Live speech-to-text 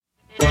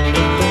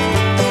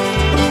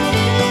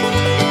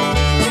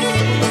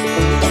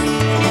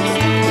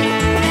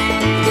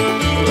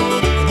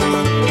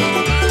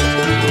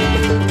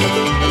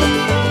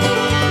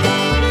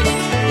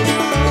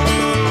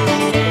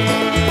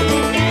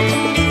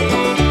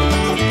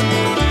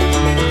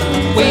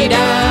way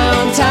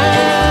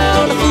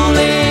downtown,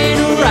 fooling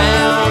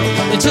around.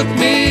 They took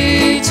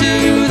me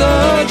to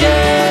the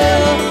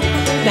jail.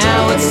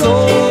 Now it's so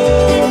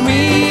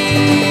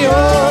me,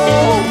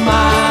 oh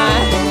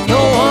my,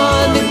 no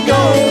one to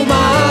go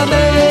my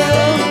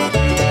bail.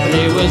 But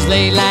it was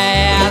late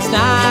last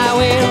night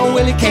when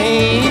Willie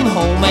came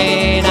home,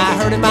 and I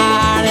heard him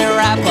mighty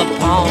rap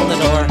upon the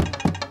door.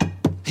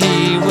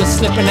 He was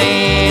slipping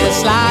and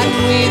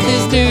sliding with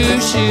his new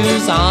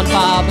shoes on.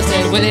 Papa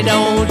said, Willie,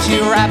 don't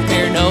you rap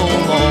here no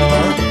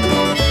more.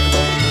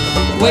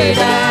 Way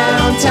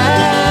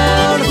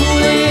downtown,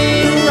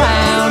 fooling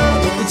around,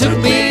 they took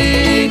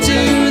me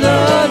to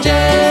the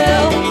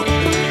jail.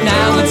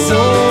 Now it's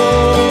so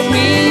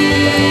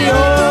me,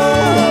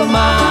 oh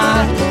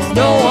my,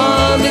 no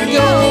one to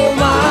go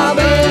my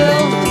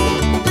bail.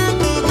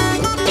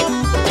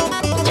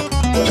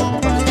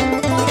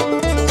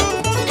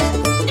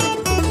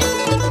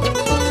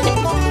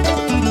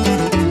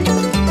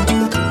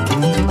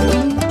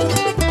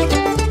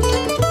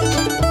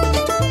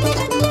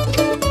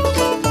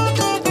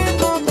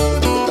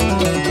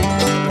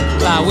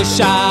 I wish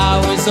I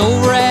was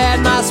over at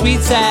my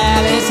sweet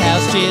Sally's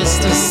house,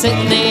 just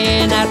sitting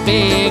in that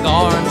big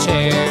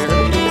armchair,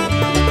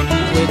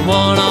 with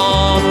one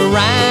arm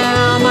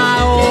around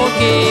my old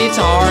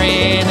guitar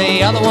and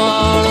the other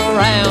one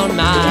around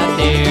my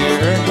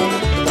dear.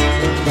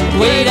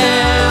 Way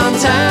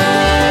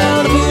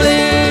downtown,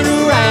 fooling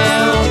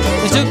around,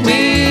 they took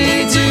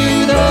me to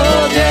the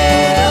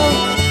jail.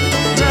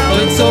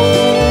 It's so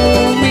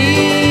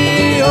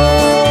me,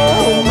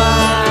 oh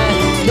my,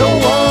 no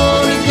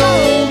one to go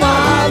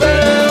my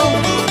bail.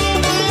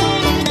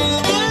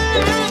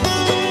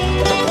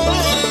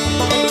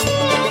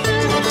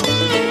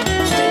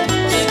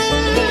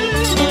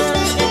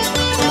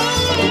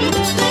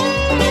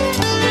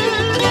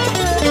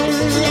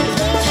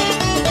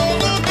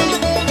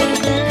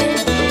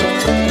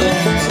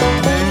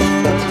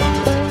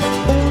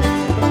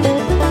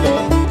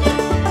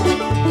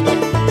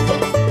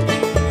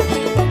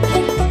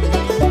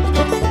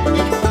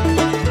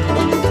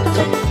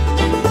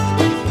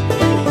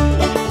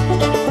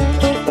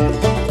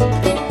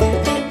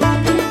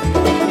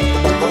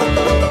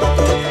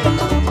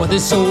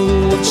 This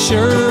old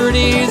shirt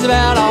is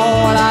about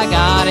all I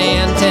got,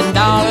 and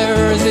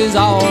 $10 is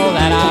all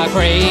that I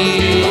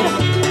crave.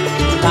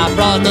 I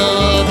brought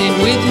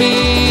nothing with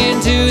me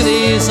into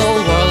this old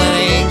world, and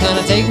I ain't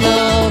gonna take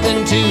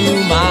nothing to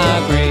my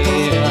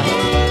grave.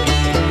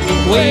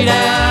 Way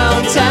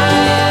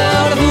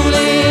downtown,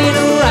 fooling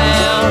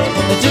around,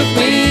 they took me